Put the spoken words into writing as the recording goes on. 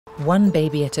One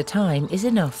baby at a time is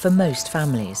enough for most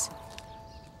families.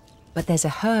 But there's a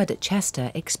herd at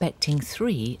Chester expecting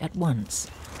 3 at once.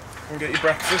 Come get your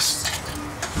breakfast.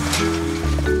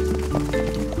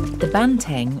 The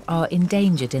Banteng are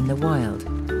endangered in the wild,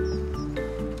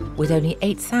 with only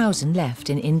 8,000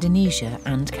 left in Indonesia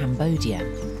and Cambodia.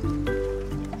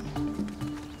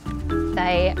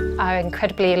 They are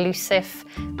incredibly elusive,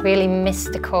 really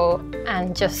mystical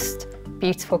and just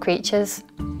beautiful creatures.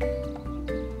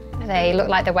 They look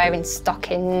like they're wearing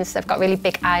stockings, they've got really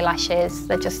big eyelashes,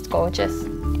 they're just gorgeous.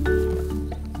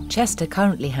 Chester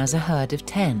currently has a herd of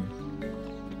 10,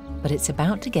 but it's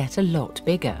about to get a lot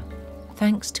bigger,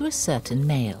 thanks to a certain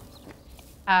male.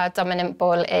 Our dominant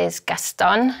bull is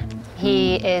Gaston.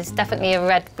 He is definitely a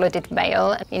red-blooded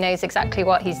male. He knows exactly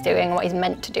what he's doing, what he's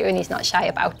meant to do, and he's not shy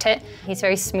about it. He's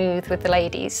very smooth with the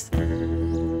ladies.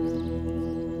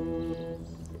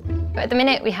 But at the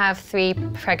minute, we have 3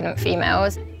 pregnant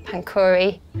females,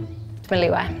 Pankuri,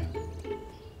 Malua,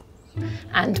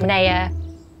 and Naya.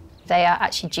 They are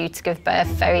actually due to give birth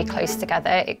very close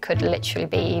together. It could literally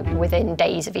be within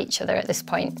days of each other at this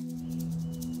point.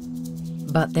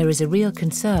 But there is a real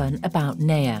concern about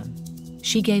Naya.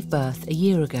 She gave birth a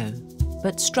year ago,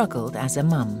 but struggled as a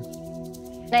mum.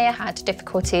 Naya had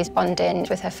difficulties bonding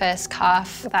with her first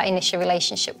calf. That initial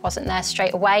relationship wasn't there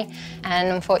straight away, and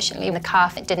unfortunately the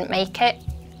calf didn't make it.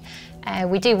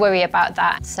 We do worry about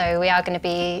that, so we are going to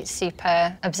be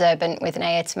super observant with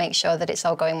Naya to make sure that it's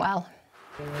all going well.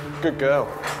 Good girl.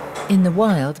 In the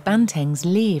wild, Bantengs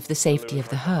leave the safety of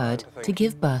the herd to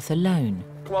give birth alone.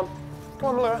 Come on,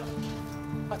 Malua.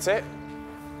 That's it.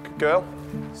 Good girl.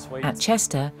 Sweet. At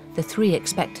Chester, the 3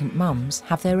 expectant mums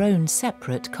have their own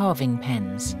separate calving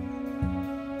pens.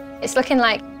 It's looking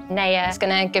like Naya is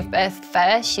going to give birth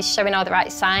first. She's showing all the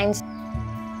right signs.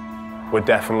 We're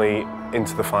definitely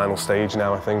into the final stage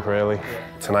now, I think, really.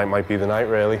 Tonight might be the night,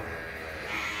 really.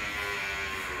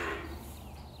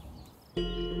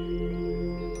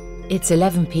 It's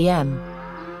 11 p.m.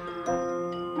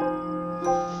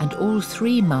 and all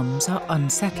 3 mums are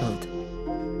unsettled.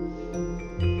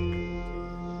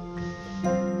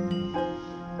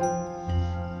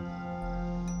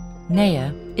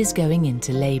 Naya is going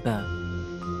into labour.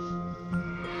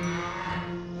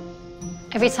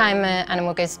 Every time an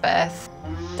animal gives birth,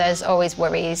 there's always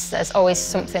worries, there's always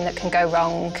something that can go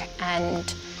wrong,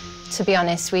 and to be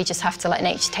honest, we just have to let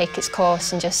nature take its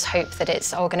course and just hope that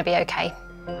it's all going to be okay.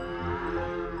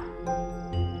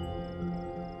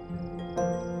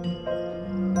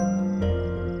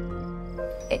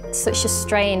 It's such a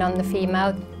strain on the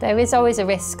female. There is always a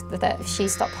risk that if she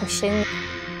stops pushing,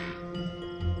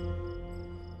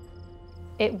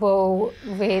 it will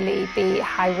really be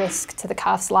high risk to the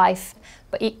calf's life,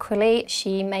 but equally,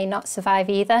 she may not survive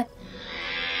either.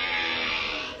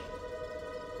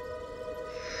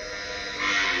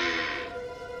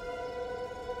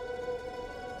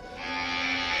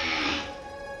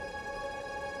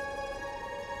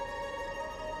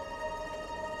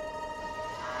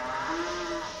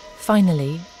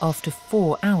 Finally, after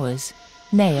 4 hours,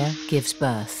 Naya gives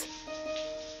birth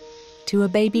to a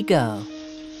baby girl.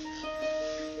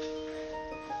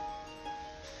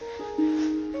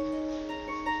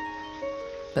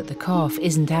 But the calf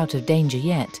isn't out of danger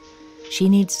yet. She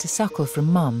needs to suckle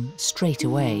from mum straight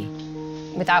away.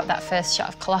 Without that first shot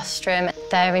of colostrum,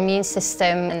 their immune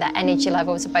system and their energy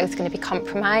levels are both going to be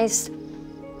compromised.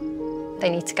 They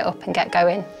need to get up and get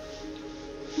going.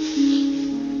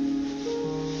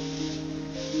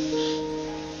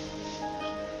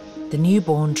 The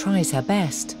newborn tries her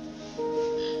best.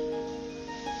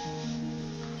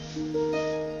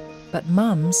 But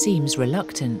mum seems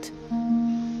reluctant.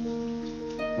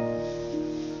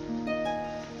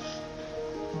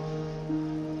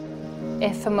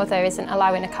 If a mother isn't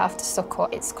allowing a calf to suckle,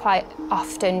 it's quite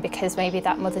often because maybe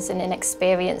that mother's an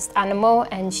inexperienced animal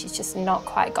and she's just not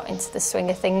quite got into the swing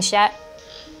of things yet.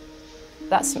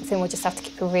 That's something we'll just have to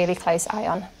keep a really close eye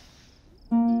on.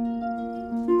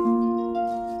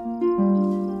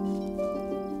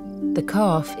 The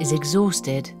calf is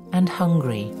exhausted and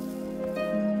hungry.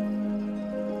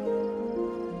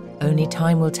 Only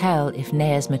time will tell if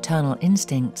Naya's maternal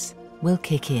instincts will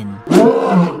kick in.